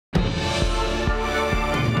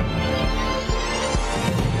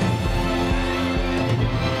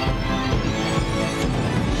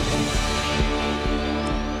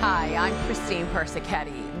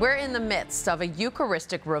Sacchetti. We're in the midst of a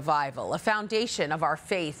Eucharistic revival, a foundation of our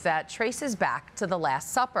faith that traces back to the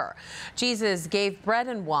Last Supper. Jesus gave bread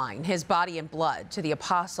and wine, his body and blood, to the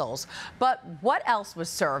apostles. But what else was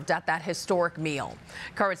served at that historic meal?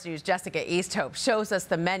 Currents News' Jessica Easthope shows us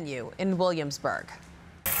the menu in Williamsburg.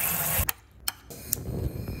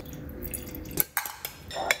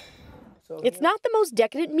 It's not the most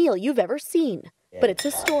decadent meal you've ever seen, but it's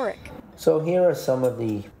historic. So here are some of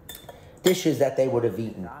the dishes that they would have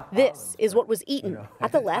eaten. This is what was eaten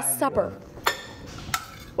at the Last Supper.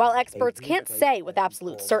 While experts can't say with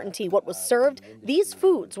absolute certainty what was served, these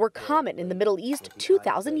foods were common in the Middle East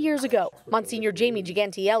 2,000 years ago. Monsignor Jamie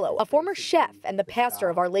Gigantiello, a former chef and the pastor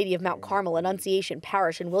of Our Lady of Mount Carmel Annunciation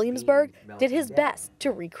Parish in Williamsburg, did his best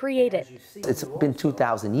to recreate it. It's been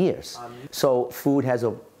 2,000 years, so food has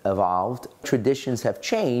evolved, traditions have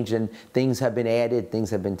changed, and things have been added,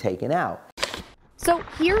 things have been taken out. So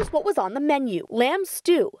here's what was on the menu: lamb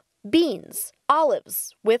stew, beans,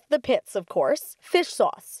 olives, with the pits, of course, fish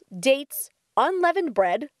sauce, dates, unleavened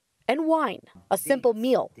bread, and wine. A simple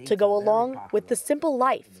meal to go along with the simple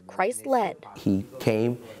life Christ led. He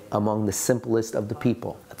came among the simplest of the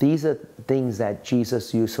people. These are things that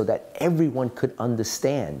Jesus used so that everyone could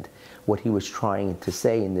understand what he was trying to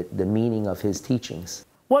say and the meaning of his teachings.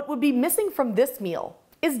 What would be missing from this meal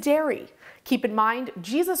is dairy. Keep in mind,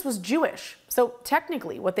 Jesus was Jewish, so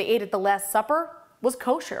technically what they ate at the Last Supper was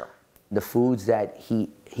kosher. The foods that he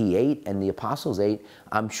ate and the apostles ate,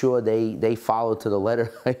 I'm sure they followed to the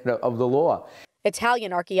letter of the law.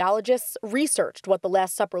 Italian archaeologists researched what the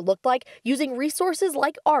Last Supper looked like using resources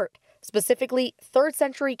like art, specifically 3rd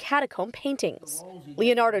century catacomb paintings.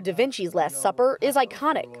 Leonardo da Vinci's Last Supper is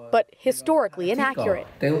iconic, but historically inaccurate.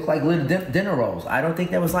 They look like little dinner rolls. I don't think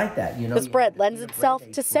that was like that. The spread lends itself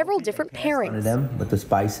to several different pairings. Them with the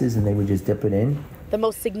spices, and they would just dip it in. The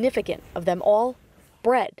most significant of them all,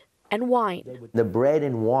 bread and wine. The bread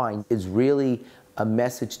and wine is really a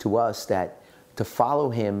message to us that to follow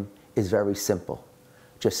him is very simple.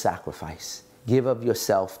 Just sacrifice. Give of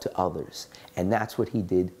yourself to others. And that's what he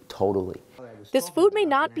did totally. This food may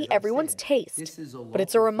not be everyone's taste, but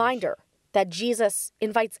it's a reminder that Jesus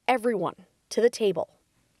invites everyone to the table.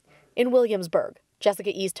 In Williamsburg,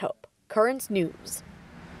 Jessica Easthope, Currents News.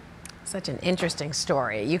 Such an interesting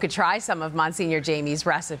story. You could try some of Monsignor Jamie's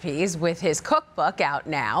recipes with his cookbook out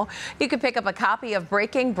now. You could pick up a copy of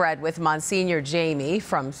Breaking Bread with Monsignor Jamie,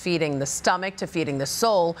 From Feeding the Stomach to Feeding the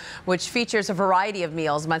Soul, which features a variety of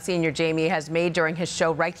meals Monsignor Jamie has made during his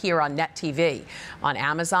show right here on Net TV, on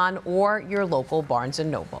Amazon or your local Barnes &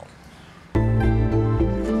 Noble.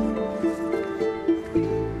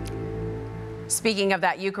 Speaking of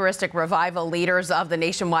that Eucharistic revival, leaders of the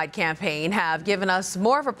nationwide campaign have given us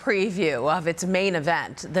more of a preview of its main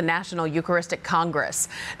event, the National Eucharistic Congress.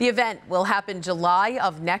 The event will happen July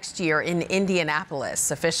of next year in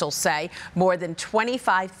Indianapolis. Officials say more than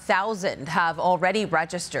 25,000 have already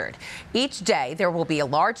registered. Each day there will be a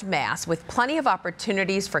large mass with plenty of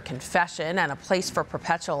opportunities for confession and a place for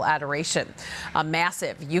perpetual adoration. A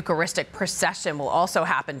massive Eucharistic procession will also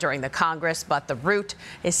happen during the Congress, but the route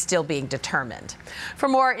is still being determined. For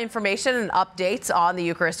more information and updates on the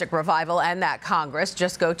Eucharistic Revival and that Congress,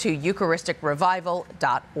 just go to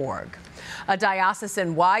eucharisticrevival.org. A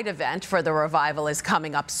diocesan-wide event for the revival is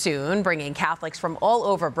coming up soon, bringing Catholics from all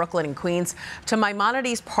over Brooklyn and Queens to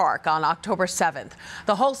Maimonides Park on October 7th.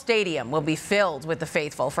 The whole stadium will be filled with the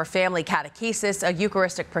faithful for family catechesis, a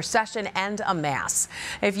Eucharistic procession, and a Mass.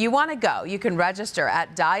 If you want to go, you can register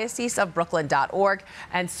at dioceseofbrooklyn.org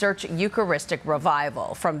and search Eucharistic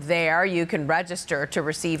Revival. From there, you can register to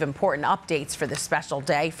receive important updates for this special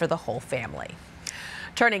day for the whole family.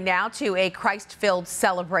 Turning now to a Christ-filled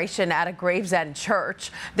celebration at a Gravesend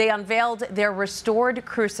church. They unveiled their restored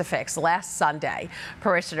crucifix last Sunday.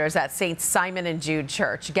 Parishioners at St. Simon and Jude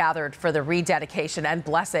Church gathered for the rededication and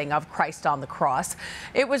blessing of Christ on the cross.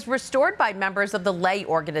 It was restored by members of the lay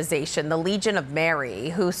organization, the Legion of Mary,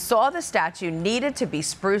 who saw the statue needed to be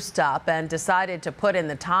spruced up and decided to put in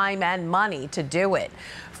the time and money to do it.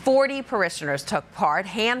 40 parishioners took part,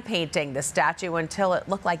 hand-painting the statue until it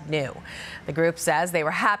looked like new. The group says they were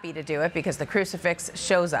happy to do it because the crucifix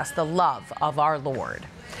shows us the love of our Lord.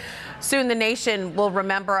 Soon the nation will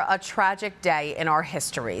remember a tragic day in our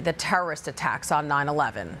history, the terrorist attacks on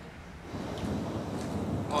 9/11.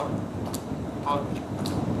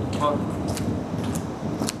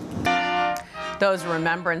 Those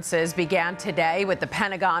remembrances began today with the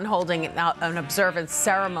Pentagon holding an observance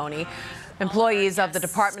ceremony. Employees of the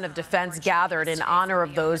Department of Defense gathered in honor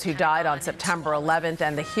of those who died on September 11th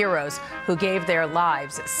and the heroes who gave their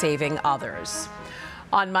lives saving others.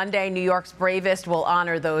 On Monday, New York's bravest will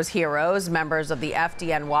honor those heroes. Members of the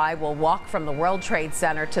FDNY will walk from the World Trade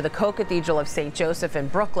Center to the Co-Cathedral of St. Joseph in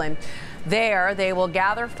Brooklyn. There, they will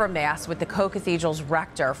gather for Mass with the Co-Cathedral's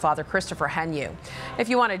rector, Father Christopher Henue. If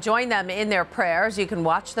you want to join them in their prayers, you can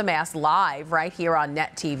watch the Mass live right here on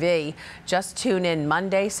Net TV. Just tune in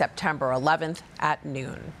Monday, September 11th at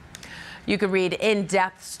noon. You can read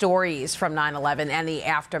in-depth stories from 9/11 and the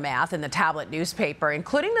aftermath in the Tablet newspaper,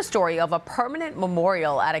 including the story of a permanent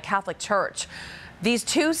memorial at a Catholic church. These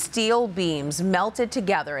two steel beams melted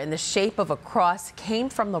together in the shape of a cross came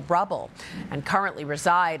from the rubble and currently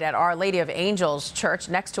reside at Our Lady of Angels Church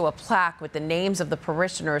next to a plaque with the names of the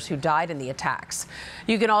parishioners who died in the attacks.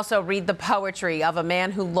 You can also read the poetry of a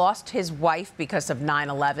man who lost his wife because of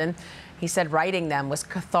 9/11. He said writing them was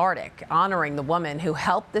cathartic, honoring the woman who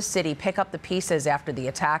helped the city pick up the pieces after the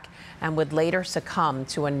attack and would later succumb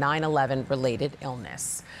to a 9/11 related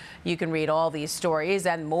illness. You can read all these stories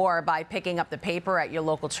and more by picking up the paper at your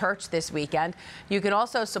local church this weekend. You can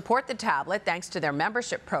also support the Tablet thanks to their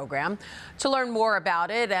membership program. To learn more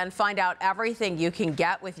about it and find out everything you can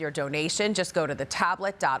get with your donation, just go to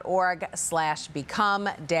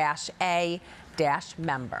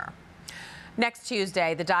thetablet.org/become-a-member. Next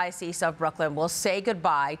Tuesday, the Diocese of Brooklyn will say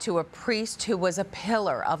goodbye to a priest who was a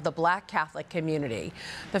pillar of the Black Catholic community.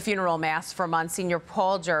 The funeral mass for Monsignor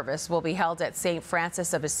Paul Jervis will be held at St.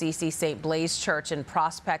 Francis of Assisi St. Blaise Church in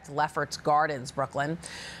Prospect Lefferts Gardens, Brooklyn.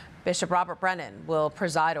 Bishop Robert Brennan will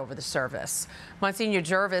preside over the service. Monsignor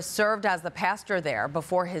Jervis served as the pastor there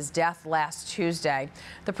before his death last Tuesday.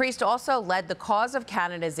 The priest also led the cause of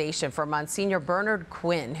canonization for Monsignor Bernard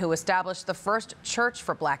Quinn, who established the first church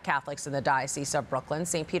for Black Catholics in the Diocese of Brooklyn,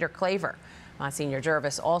 St. Peter Claver. Monsignor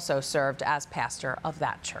Jervis also served as pastor of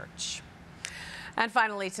that church. And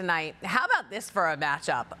finally tonight, how about this for a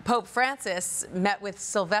matchup? Pope Francis met with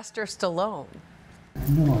Sylvester Stallone.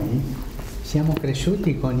 Noi siamo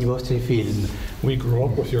cresciuti con I vostri film. We grew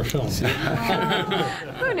up with your films.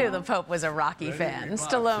 Who knew the Pope was a Rocky fan?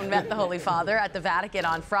 Stallone met the Holy Father at the Vatican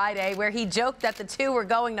on Friday, where he joked that the two were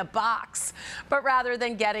going to box. But rather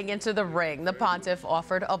than getting into the ring, the pontiff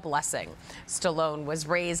offered a blessing. Stallone was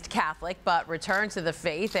raised Catholic, but returned to the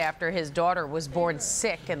faith after his daughter was born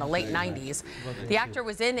sick in the late 90s. The actor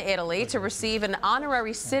was in Italy to receive an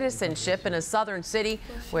honorary citizenship in a southern city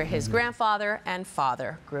where his grandfather and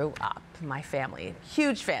father grew up. My family,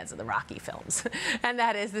 huge fans of the Rocky films. And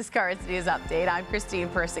that is this current news update. I'm Christine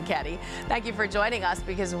Persichetti. Thank you for joining us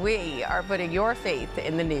because we are putting your faith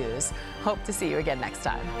in the news. Hope to see you again next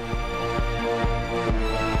time.